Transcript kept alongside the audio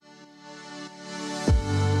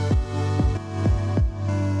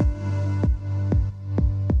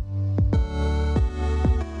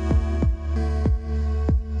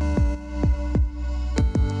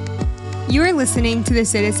listening to the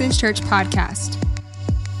Citizens Church podcast.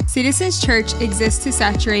 Citizens Church exists to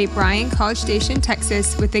saturate Bryan, College Station,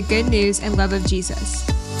 Texas with the good news and love of Jesus.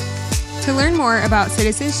 To learn more about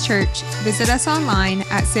Citizens Church, visit us online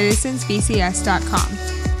at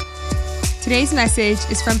citizensbcs.com. Today's message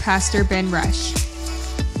is from Pastor Ben Rush.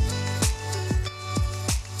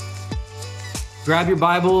 Grab your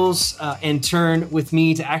Bibles and turn with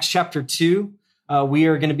me to Acts chapter 2. We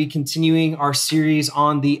are going to be continuing our series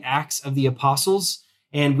on the Acts of the Apostles,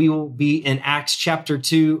 and we will be in Acts chapter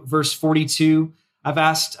 2, verse 42. I've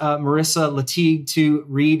asked Marissa Latigue to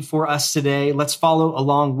read for us today. Let's follow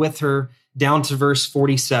along with her down to verse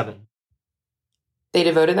 47. They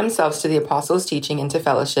devoted themselves to the apostles' teaching and to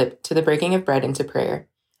fellowship, to the breaking of bread and to prayer.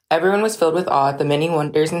 Everyone was filled with awe at the many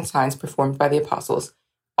wonders and signs performed by the apostles.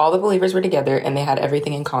 All the believers were together, and they had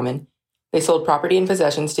everything in common. They sold property and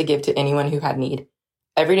possessions to give to anyone who had need.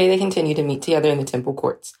 Every day they continued to meet together in the temple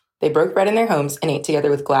courts. They broke bread in their homes and ate together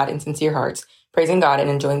with glad and sincere hearts, praising God and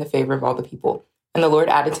enjoying the favor of all the people. And the Lord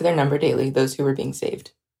added to their number daily those who were being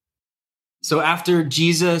saved. So after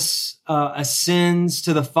Jesus ascends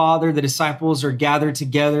to the Father, the disciples are gathered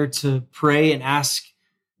together to pray and ask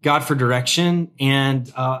God for direction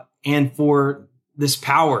and for this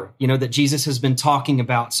power, that Jesus has been talking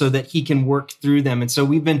about so that he can work through them. And so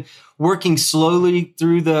we've been working slowly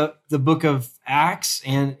through the book of Acts,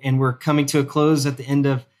 and we're coming to a close at the end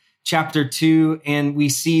of chapter 2. And we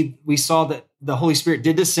saw that the Holy Spirit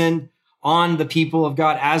did descend on the people of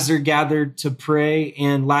God as they're gathered to pray.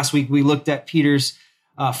 And last week we looked at Peter's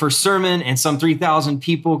first sermon, and some 3,000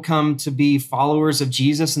 people come to be followers of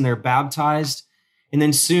Jesus, and they're baptized. And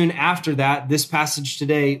then soon after that, this passage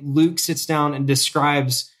today, Luke sits down and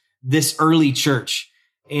describes this early church.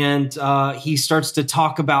 And he starts to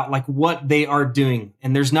talk about what they are doing.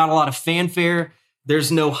 And there's not a lot of fanfare. There's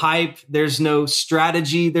no hype. There's no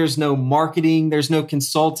strategy. There's no marketing. There's no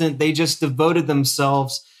consultant. They just devoted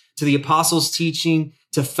themselves to the apostles' teaching,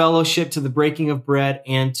 to fellowship, to the breaking of bread,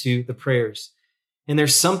 and to the prayers. And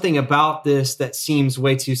there's something about this that seems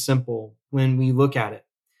way too simple when we look at it.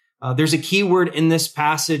 There's a key word in this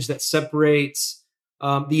passage that separates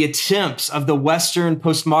the attempts of the Western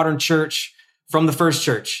postmodern church from the first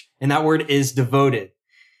church, and that word is devoted.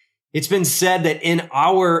 It's been said that in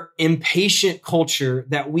our impatient culture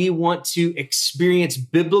that we want to experience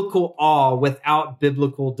biblical awe without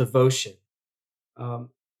biblical devotion.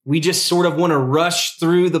 We just sort of want to rush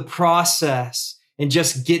through the process and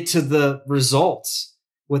just get to the results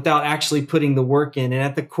without actually putting the work in. And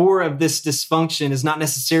at the core of this dysfunction is not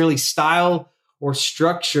necessarily style or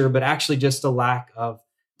structure, but actually just a lack of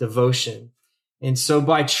devotion. And so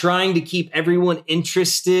by trying to keep everyone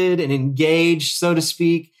interested and engaged, so to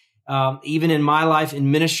speak, even in my life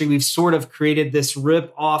in ministry, we've sort of created this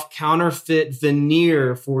rip-off counterfeit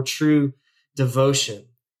veneer for true devotion.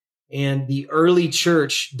 And the early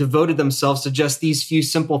church devoted themselves to just these few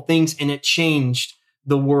simple things, and it changed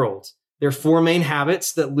the world. There are four main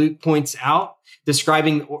habits that Luke points out,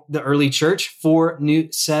 describing the early church, four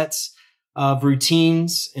new sets of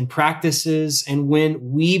routines and practices. And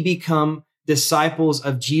when we become disciples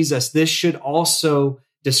of Jesus, this should also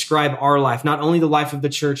describe our life, not only the life of the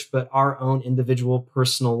church, but our own individual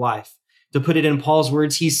personal life. To put it in Paul's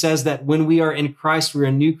words, he says that when we are in Christ, we're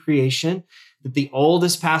a new creation, that the old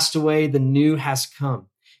has passed away, the new has come.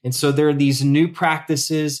 And so there are these new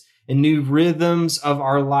practices and new rhythms of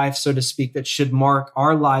our life, so to speak, that should mark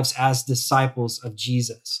our lives as disciples of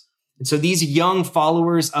Jesus. And so these young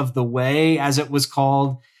followers of the way, as it was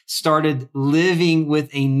called, started living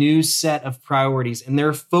with a new set of priorities, and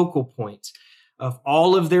their focal point of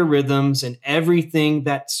all of their rhythms and everything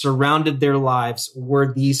that surrounded their lives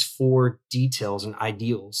were these four details and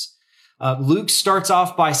ideals. Luke starts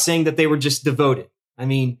off by saying that they were just devoted.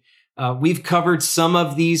 We've covered some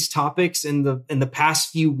of these topics in the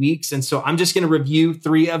past few weeks. And so I'm just going to review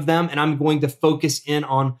three of them, and I'm going to focus in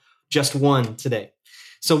on just one today.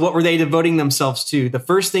 So what were they devoting themselves to? The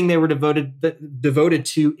first thing they were devoted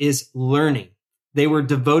to is learning. They were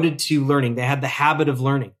devoted to learning. They had the habit of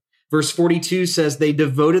learning. Verse 42 says they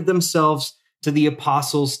devoted themselves to the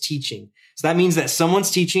apostles' teaching. So that means that someone's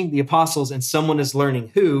teaching, the apostles, and someone is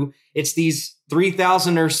learning. Who? It's these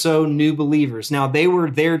 3,000 or so new believers. Now, they were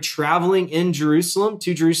there traveling to Jerusalem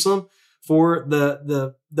for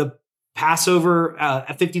the Passover,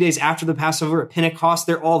 50 days after the Passover at Pentecost.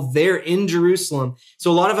 They're all there in Jerusalem.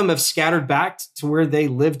 So a lot of them have scattered back to where they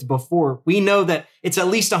lived before. We know that it's at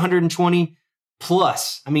least 120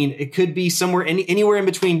 plus. It could be somewhere, anywhere in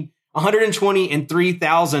between 120 and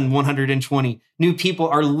 3,120 new people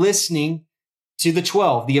are listening to the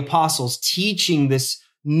 12, the apostles, teaching this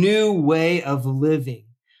new way of living.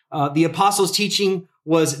 The apostles' teaching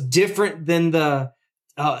was different than the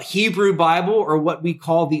Hebrew Bible, or what we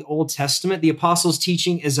call the Old Testament. The apostles'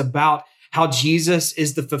 teaching is about how Jesus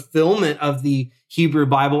is the fulfillment of the Hebrew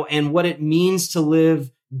Bible and what it means to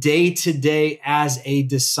live day to day as a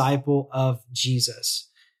disciple of Jesus.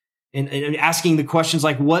 And asking the questions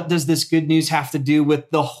like, what does this good news have to do with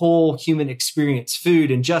the whole human experience?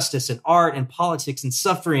 Food and justice and art and politics and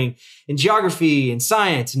suffering and geography and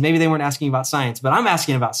science. And maybe they weren't asking about science, but I'm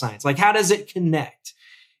asking about science. Like, how does it connect?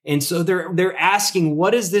 And so they're asking,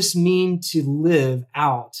 what does this mean to live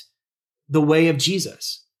out the way of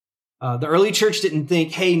Jesus? The early church didn't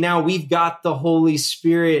think, hey, now we've got the Holy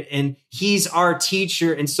Spirit and he's our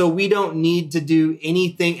teacher, and so we don't need to do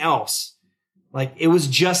anything else. Like, it was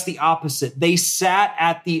just the opposite. They sat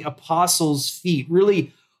at the apostles' feet,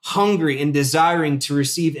 really hungry and desiring to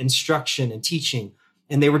receive instruction and teaching,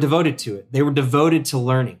 and they were devoted to it. They were devoted to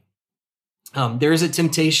learning. There is a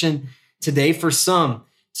temptation today for some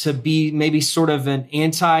to be maybe sort of an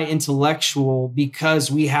anti-intellectual because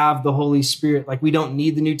we have the Holy Spirit. Like, we don't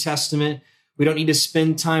need the New Testament. We don't need to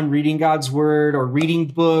spend time reading God's word or reading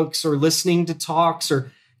books or listening to talks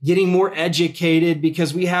or getting more educated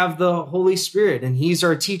because we have the Holy Spirit and he's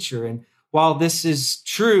our teacher. And while this is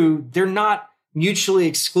true, they're not mutually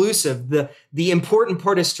exclusive. The important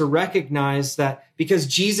part is to recognize that because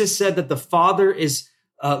Jesus said that the Father is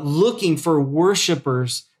looking for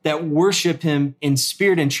worshipers that worship him in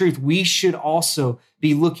spirit and truth, we should also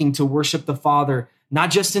be looking to worship the Father, not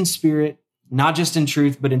just in spirit, not just in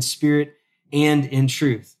truth, but in spirit and in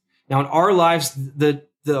truth. Now, in our lives, the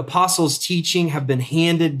apostles' teaching have been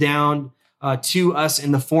handed down to us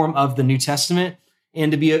in the form of the New Testament.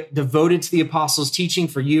 And to be devoted to the apostles' teaching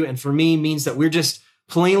for you and for me means that we're just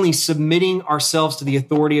plainly submitting ourselves to the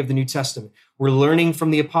authority of the New Testament. We're learning from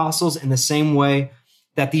the apostles in the same way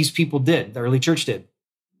that these people did, the early church did.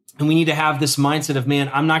 And we need to have this mindset of,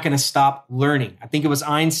 man, I'm not going to stop learning. I think it was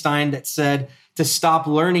Einstein that said to stop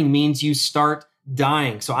learning means you start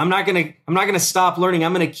dying. So I'm not going to stop learning.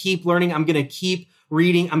 I'm going to keep learning. I'm going to keep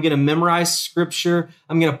reading. I'm going to memorize scripture.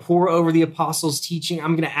 I'm going to pore over the apostles' teaching.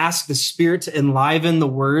 I'm going to ask the Spirit to enliven the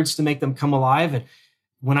words to make them come alive. And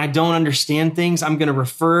when I don't understand things, I'm going to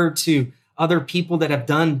refer to other people that have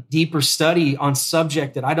done deeper study on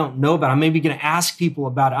subject that I don't know about. I'm maybe going to ask people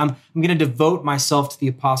about it. I'm going to devote myself to the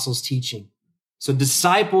apostles' teaching. So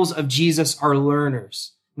disciples of Jesus are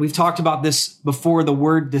learners. We've talked about this before. The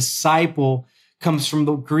word disciple comes from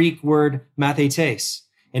the Greek word mathetes.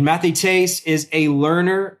 And mathetes is a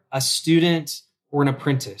learner, a student, or an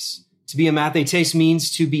apprentice. To be a mathetes means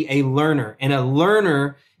to be a learner. And a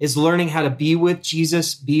learner is learning how to be with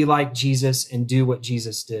Jesus, be like Jesus, and do what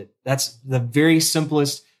Jesus did. That's the very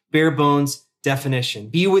simplest, bare bones definition.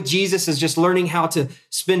 Be with Jesus is just learning how to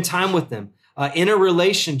spend time with him in a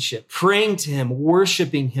relationship, praying to him,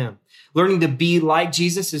 worshiping him. Learning to be like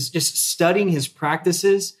Jesus is just studying his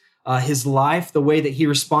practices, his life, the way that he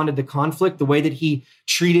responded to conflict, the way that he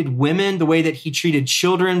treated women, the way that he treated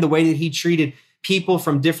children, the way that he treated people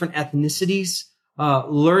from different ethnicities.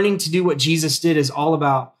 Learning to do what Jesus did is all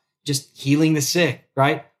about just healing the sick,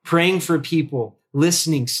 right? Praying for people,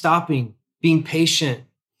 listening, stopping, being patient,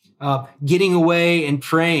 getting away and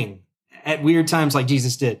praying at weird times like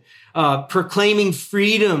Jesus did, proclaiming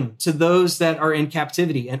freedom to those that are in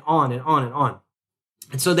captivity, and on and on and on.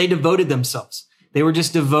 And so they devoted themselves. They were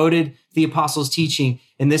just devoted to the apostles' teaching,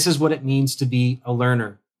 and this is what it means to be a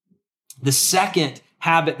learner. The second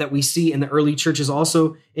habit that we see in the early church is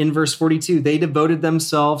also in verse 42. They devoted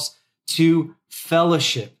themselves to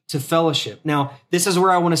fellowship, Now, this is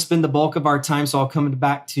where I want to spend the bulk of our time, so I'll come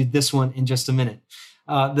back to this one in just a minute.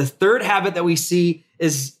 The third habit that we see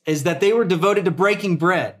is that they were devoted to breaking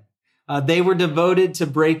bread. They were devoted to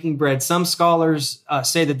breaking bread. Some scholars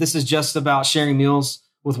say that this is just about sharing meals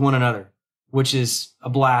with one another, which is a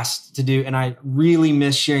blast to do. And I really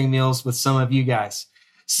miss sharing meals with some of you guys.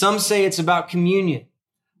 Some say it's about communion.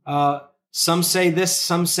 Some say this,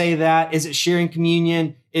 some say that. Is it sharing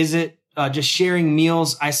communion? Is it just sharing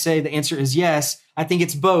meals? I say the answer is yes. I think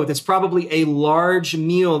it's both. It's probably a large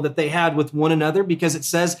meal that they had with one another because it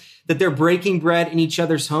says that they're breaking bread in each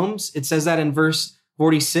other's homes. It says that in verse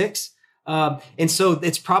 46. And so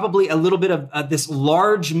it's probably a little bit of this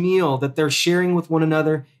large meal that they're sharing with one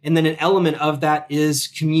another. And then an element of that is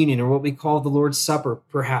communion, or what we call the Lord's Supper,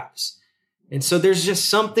 perhaps. And so there's just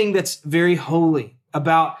something that's very holy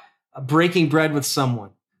about breaking bread with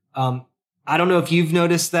someone. I don't know if you've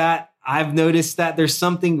noticed that. I've noticed that there's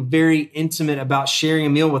something very intimate about sharing a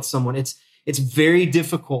meal with someone. It's very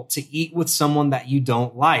difficult to eat with someone that you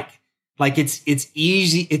don't like. Like it's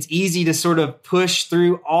easy to sort of push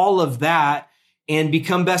through all of that and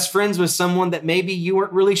become best friends with someone that maybe you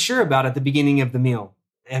weren't really sure about at the beginning of the meal.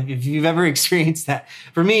 If you've ever experienced that.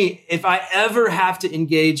 For me, if I ever have to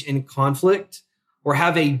engage in conflict or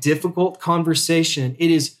have a difficult conversation,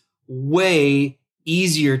 it is way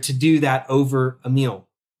easier to do that over a meal.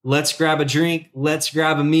 Let's grab a drink. Let's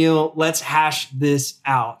grab a meal. Let's hash this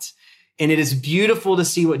out. And it is beautiful to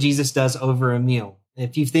see what Jesus does over a meal.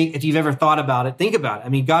 If you've ever thought about it, think about it. I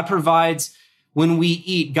mean, God provides when we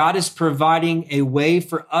eat. God is providing a way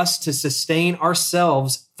for us to sustain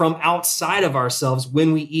ourselves from outside of ourselves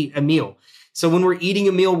when we eat a meal. So when we're eating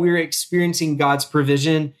a meal, we're experiencing God's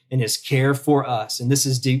provision and his care for us. And this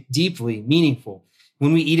is deeply meaningful.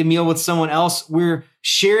 When we eat a meal with someone else, we're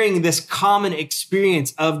sharing this common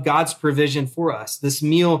experience of God's provision for us. This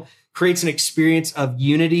meal creates an experience of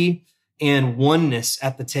unity and oneness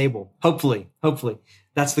at the table. Hopefully,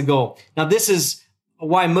 that's the goal. Now, this is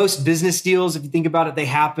why most business deals, if you think about it, they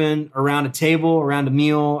happen around a table, around a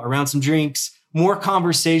meal, around some drinks. More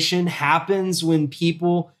conversation happens when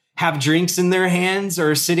people have drinks in their hands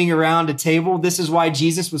or sitting around a table. This is why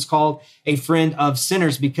Jesus was called a friend of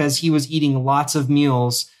sinners, because he was eating lots of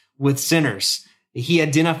meals with sinners. He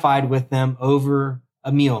identified with them over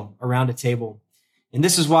a meal around a table. And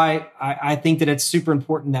this is why I think that it's super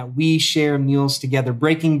important that we share meals together.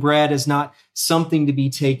 Breaking bread is not something to be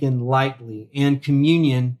taken lightly, and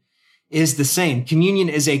communion is the same. Communion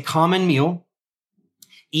is a common meal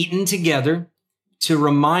eaten together to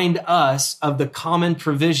remind us of the common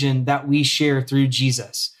provision that we share through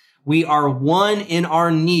Jesus. We are one in our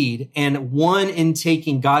need and one in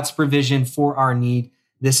taking God's provision for our need.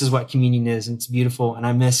 This is what communion is, and it's beautiful, and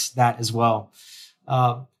I miss that as well.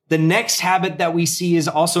 The next habit that we see is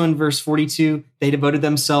also in verse 42. They devoted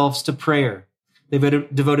themselves to prayer. They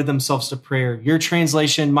devoted themselves to prayer. Your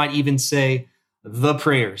translation might even say the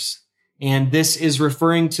prayers. And this is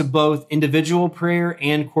referring to both individual prayer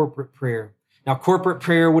and corporate prayer. Now, corporate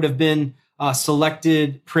prayer would have been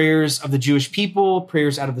selected prayers of the Jewish people,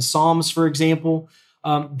 prayers out of the Psalms, for example.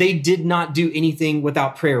 They did not do anything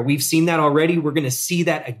without prayer. We've seen that already. We're going to see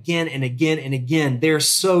that again and again and again. They're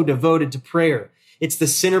so devoted to prayer. It's the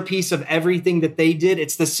centerpiece of everything that they did.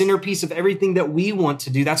 It's the centerpiece of everything that we want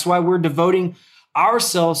to do. That's why we're devoting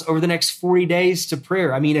ourselves over the next 40 days to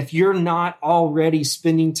prayer. I mean, if you're not already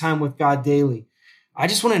spending time with God daily, I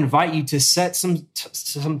just want to invite you to set some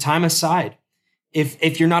time aside.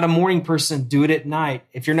 If you're not a morning person, do it at night.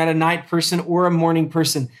 If you're not a night person or a morning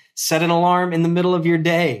person, set an alarm in the middle of your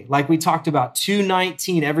day. Like we talked about,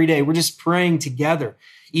 2:19 every day. We're just praying together.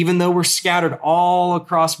 Even though we're scattered all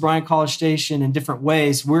across Bryan College Station in different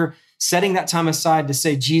ways, we're setting that time aside to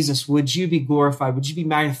say, Jesus, would you be glorified? Would you be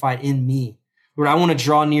magnified in me? Lord, I want to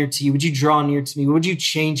draw near to you. Would you draw near to me? Would you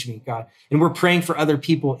change me, God? And we're praying for other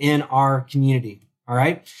people in our community. All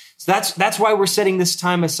right. So that's why we're setting this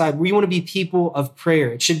time aside. We want to be people of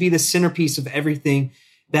prayer. It should be the centerpiece of everything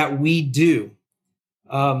that we do.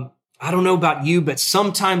 I don't know about you, but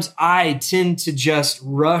sometimes I tend to just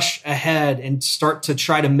rush ahead and start to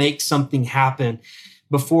try to make something happen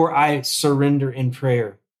before I surrender in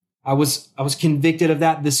prayer. I was convicted of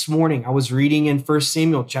that this morning. I was reading in 1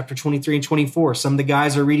 Samuel chapter 23 and 24. Some of the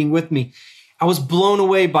guys are reading with me. I was blown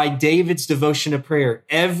away by David's devotion to prayer.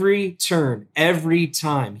 Every turn, every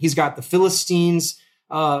time. He's got the Philistines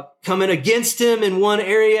coming against him in one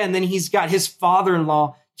area, and then he's got his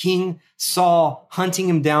father-in-law, King Saul, hunting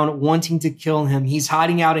him down, wanting to kill him. He's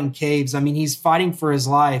hiding out in caves. I mean, he's fighting for his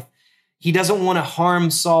life. He doesn't want to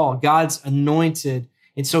harm Saul, God's anointed.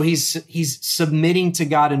 And so he's submitting to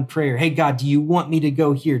God in prayer. Hey, God, do you want me to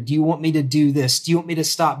go here? Do you want me to do this? Do you want me to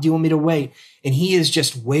stop? Do you want me to wait? And he is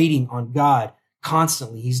just waiting on God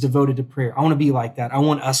constantly. He's devoted to prayer. I want to be like that. I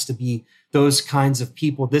want us to be those kinds of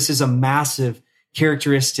people. This is a massive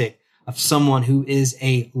characteristic of someone who is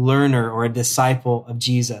a learner or a disciple of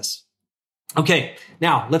Jesus. Okay,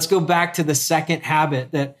 now let's go back to the second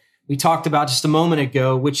habit that we talked about just a moment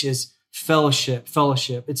ago, which is fellowship.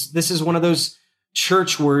 This is one of those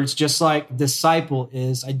church words, just like disciple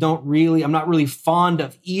is. I'm not really fond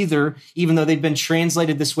of either, even though they've been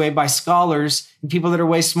translated this way by scholars and people that are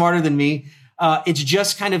way smarter than me. It's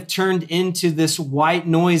just kind of turned into this white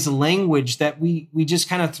noise language that we just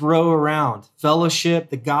kind of throw around. Fellowship,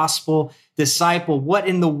 the gospel, disciple. What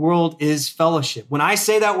in the world is fellowship? When I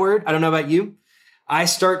say that word, I don't know about you, I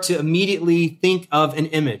start to immediately think of an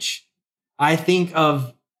image. I think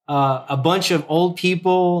of a bunch of old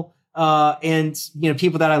people and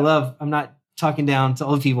people that I love. I'm not talking down to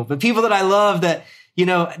old people, but people that I love that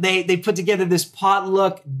they put together this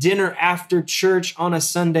potluck dinner after church on a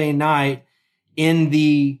Sunday night in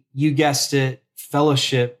the, you guessed it,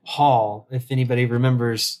 fellowship hall, if anybody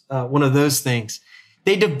remembers one of those things.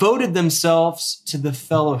 They devoted themselves to the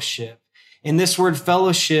fellowship. And this word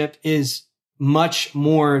fellowship is much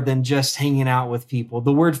more than just hanging out with people.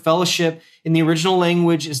 The word fellowship in the original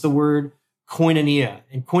language is the word koinonia.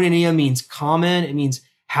 And koinonia means common. It means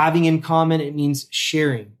having in common. It means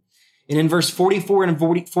sharing. And in verse 44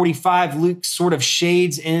 and 45, Luke sort of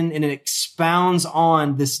shades in and it expounds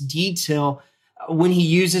on this detail when he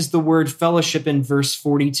uses the word fellowship in verse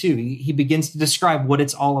 42. He begins to describe what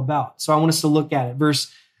it's all about. So I want us to look at it.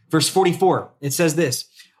 Verse 44, it says this: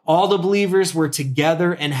 all the believers were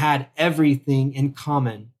together and had everything in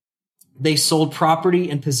common. They sold property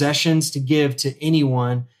and possessions to give to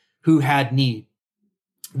anyone who had need.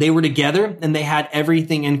 They were together and they had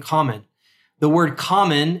everything in common. The word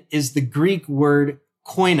common is the Greek word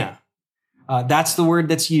koina. That's the word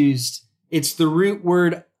that's used. It's the root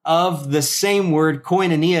word of the same word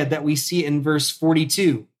koinonia that we see in verse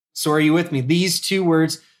 42. So are you with me? These two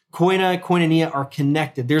words, koinonia, are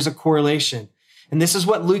connected. There's a correlation. And this is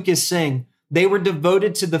what Luke is saying. They were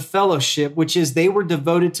devoted to the fellowship, which is they were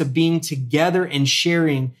devoted to being together and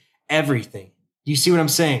sharing everything. Do you see what I'm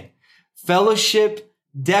saying? Fellowship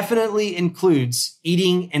definitely includes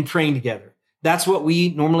eating and praying together. That's what we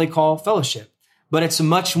normally call fellowship, but it's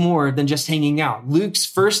much more than just hanging out. Luke's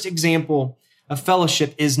first example of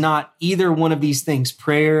fellowship is not either one of these things,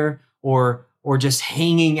 prayer or just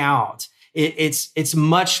hanging out. It's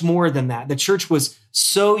much more than that. The church was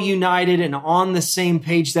so united and on the same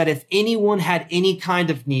page that if anyone had any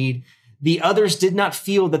kind of need, the others did not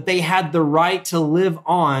feel that they had the right to live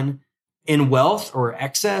on in wealth or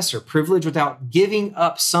excess or privilege without giving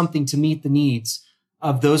up something to meet the needs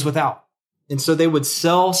of those without. And so they would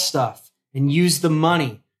sell stuff and use the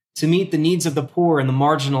money to meet the needs of the poor and the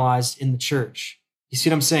marginalized in the church. You see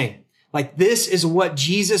what I'm saying? Like, this is what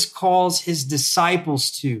Jesus calls his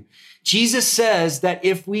disciples to. Jesus says that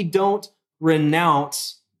if we don't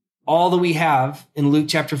renounce all that we have in Luke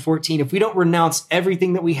chapter 14, if we don't renounce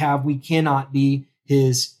everything that we have, we cannot be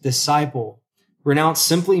his disciple. Renounce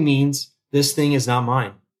simply means this thing is not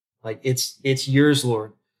mine. Like, it's yours,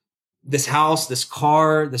 Lord. This house, this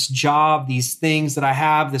car, this job, these things that I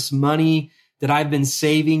have, this money that I've been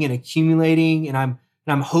saving and accumulating, and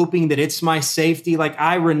I'm hoping that it's my safety. Like,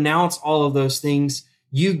 I renounce all of those things.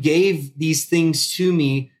 You gave these things to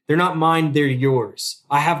me. They're not mine. They're yours.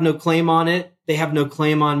 I have no claim on it. They have no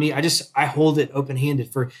claim on me. I hold it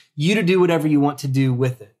open-handed for you to do whatever you want to do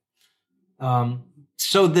with it.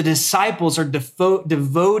 So the disciples are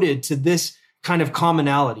devoted to this kind of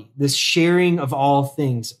commonality, this sharing of all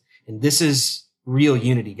things. And this is real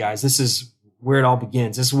unity, guys. This is where it all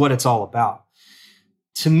begins. This is what it's all about.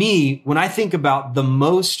 To me, when I think about the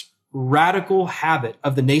most radical habit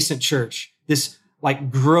of the nascent church, this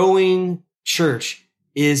like growing church,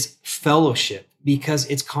 is fellowship, because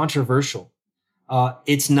it's controversial.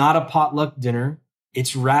 It's not a potluck dinner.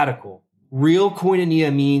 It's radical. Real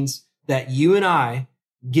koinonia means that you and I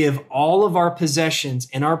give all of our possessions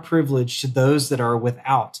and our privilege to those that are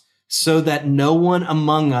without, so that no one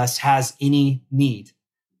among us has any need.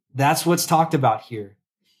 That's what's talked about here.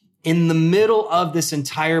 In the middle of this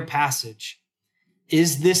entire passage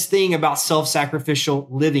is this thing about self-sacrificial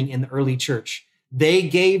living in the early church. They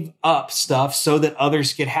gave up stuff so that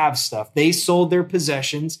others could have stuff. They sold their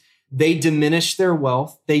possessions. They diminished their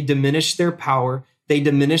wealth. They diminished their power. They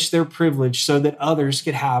diminished their privilege so that others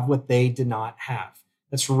could have what they did not have.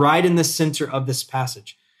 That's right in the center of this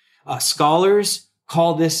passage. Scholars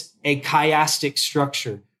call this a chiastic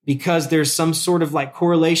structure because there's some sort of like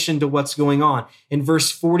correlation to what's going on. In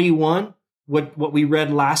verse 41, what we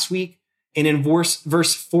read last week, and in verse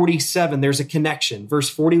 47, there's a connection. Verse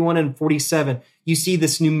 41 and 47, you see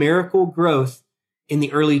this numerical growth in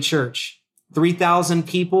the early church. 3,000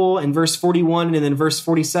 people in verse 41, and then verse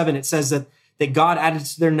 47, it says that God added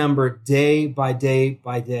to their number day by day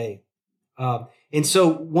by day. And so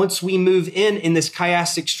once we move in this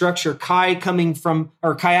chiastic structure,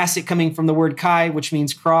 chiastic coming from the word chi, which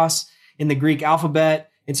means cross in the Greek alphabet.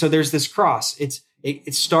 And so there's this cross.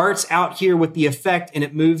 It starts out here with the effect and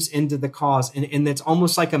it moves into the cause. And it's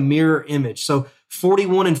almost like a mirror image. So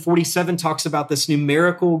 41 and 47 talks about this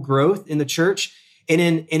numerical growth in the church. And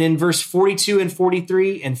in verse 42 and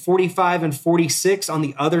 43 and 45 and 46 on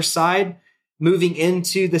the other side, moving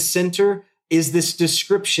into the center, is this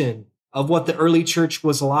description of what the early church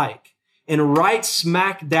was like. And right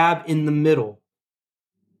smack dab in the middle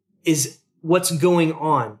is what's going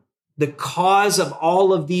on. The cause of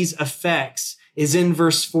all of these effects is in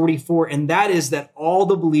verse 44, and that is that all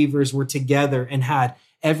the believers were together and had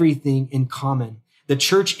everything in common. The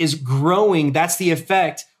church is growing. That's the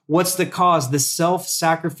effect What's the cause? The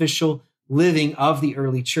self-sacrificial living of the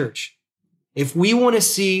early church. If we want to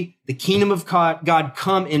see the kingdom of God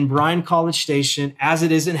come in Bryan College Station as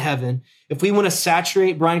it is in heaven, if we want to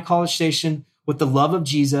saturate Bryan College Station with the love of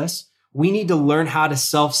Jesus, we need to learn how to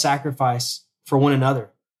self-sacrifice for one another.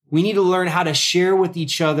 We need to learn how to share with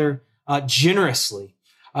each other generously.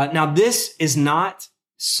 Now, this is not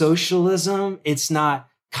socialism. It's not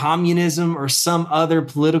communism or some other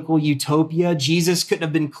political utopia. Jesus couldn't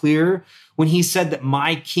have been clearer when he said that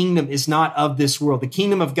my kingdom is not of this world. The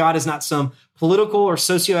kingdom of God is not some political or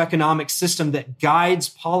socioeconomic system that guides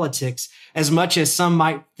politics as much as some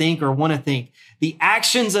might think or want to think. The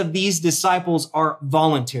actions of these disciples are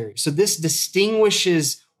voluntary. So this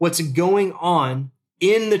distinguishes what's going on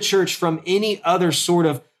in the church from any other sort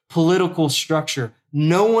of political structure.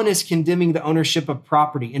 No one is condemning the ownership of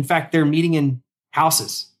property. In fact, they're meeting in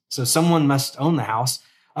houses. So someone must own the house.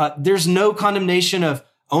 There's no condemnation of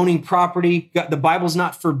owning property. The Bible's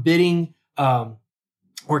not forbidding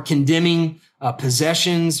or condemning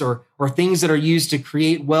possessions or things that are used to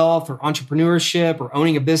create wealth or entrepreneurship or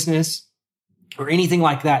owning a business or anything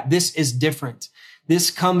like that. This is different.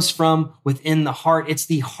 This comes from within the heart. It's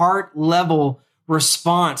the heart level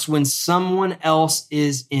response when someone else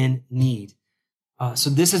is in need. So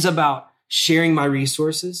this is about sharing my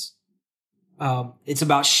resources. It's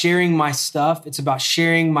about sharing my stuff. It's about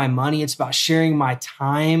sharing my money. It's about sharing my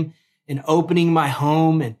time and opening my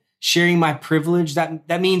home and sharing my privilege.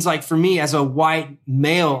 That means, like, for me as a white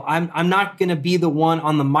male, I'm not going to be the one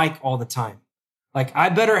on the mic all the time. Like, I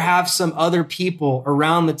better have some other people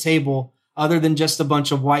around the table other than just a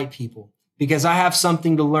bunch of white people, because I have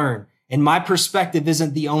something to learn and my perspective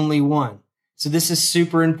isn't the only one. So this is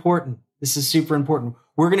super important. This is super important.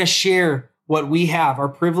 We're going to share what we have, our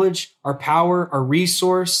privilege, our power, our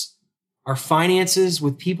resource, our finances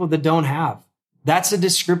with people that don't have. That's a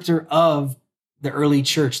descriptor of the early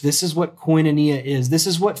church. This is what koinonia is. This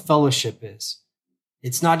is what fellowship is.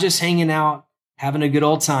 It's not just hanging out, having a good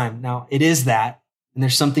old time. Now, it is that, and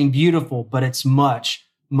there's something beautiful, but it's much,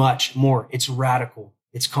 much more. It's radical.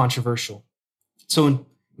 It's controversial. So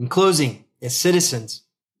in closing, as citizens,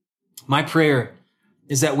 my prayer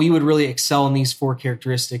is that we would really excel in these 4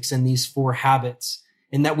 characteristics and these 4 habits,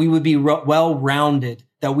 and that we would be well-rounded,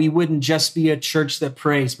 that we wouldn't just be a church that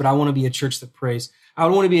prays, but I want to be a church that prays. I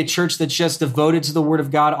don't want to be a church that's just devoted to the Word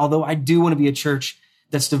of God, although I do want to be a church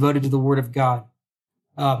that's devoted to the Word of God.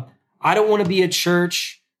 I don't want to be a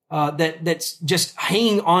church that's just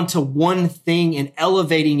hanging on to one thing and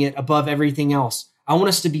elevating it above everything else. I want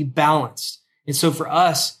us to be balanced. And so for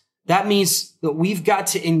us, that means that we've got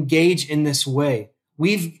to engage in this way.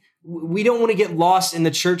 We don't want to get lost in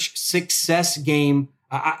the church success game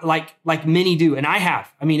like many do. And I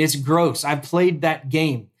have. I mean, it's gross. I've played that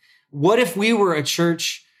game. What if we were a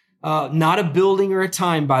church, not a building or a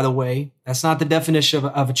time, by the way? That's not the definition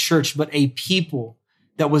of a church, but a people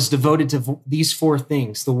that was devoted to these 4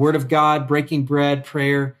 things: the Word of God, breaking bread,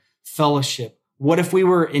 prayer, fellowship. What if we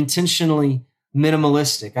were intentionally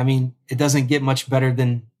minimalistic? I mean, it doesn't get much better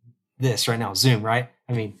than this right now, Zoom, right?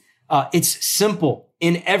 I mean, it's simple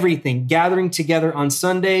in everything, gathering together on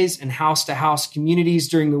Sundays and house-to-house communities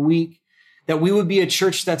during the week, that we would be a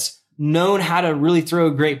church that's known how to really throw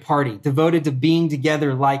a great party, devoted to being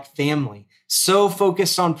together like family, so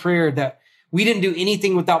focused on prayer that we didn't do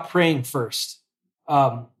anything without praying first.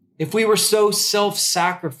 If we were so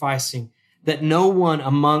self-sacrificing that no one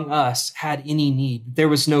among us had any need, there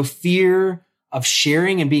was no fear of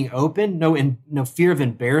sharing and being open, no fear of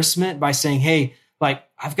embarrassment by saying, hey, like,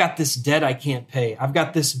 I've got this debt I can't pay. I've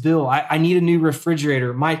got this bill. I need a new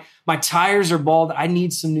refrigerator. My tires are bald. I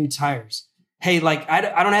need some new tires. Hey, like,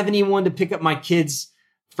 I don't have anyone to pick up my kids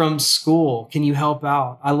from school. Can you help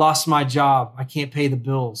out? I lost my job. I can't pay the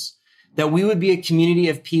bills. That we would be a community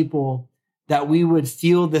of people, that we would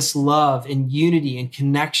feel this love and unity and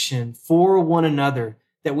connection for one another,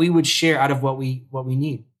 that we would share out of what we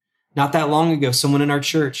need. Not that long ago, someone in our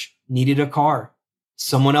church needed a car.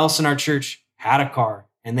 Someone else in our church had a car,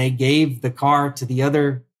 and they gave the car to the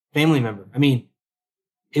other family member. I mean,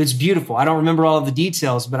 it was beautiful. I don't remember all of the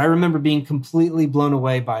details, but I remember being completely blown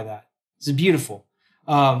away by that. It's beautiful.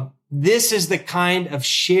 This is the kind of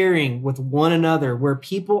sharing with one another where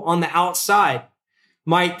people on the outside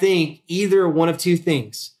might think either one of 2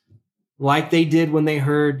 things, like they did when they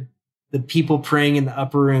heard the people praying in the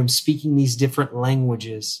upper room, speaking these different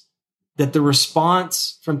languages, that the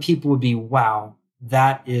response from people would be, wow,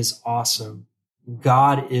 that is awesome.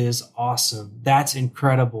 God is awesome. That's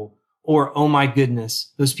incredible. Or, oh my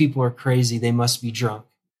goodness, those people are crazy. They must be drunk.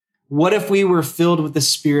 What if we were filled with the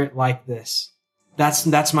Spirit like this?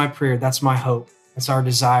 That's my prayer. That's my hope. That's our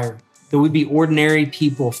desire, that we be ordinary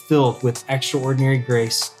people filled with extraordinary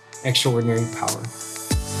grace, extraordinary power.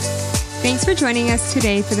 Thanks for joining us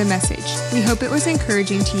today for the message. We hope it was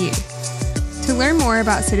encouraging to you. To learn more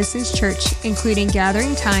about Citizens Church, including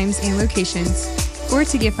gathering times and locations, or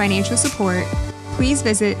to give financial support, please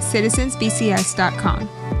visit citizensbcs.com.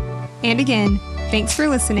 And again, thanks for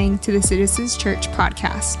listening to the Citizens Church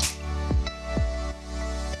podcast.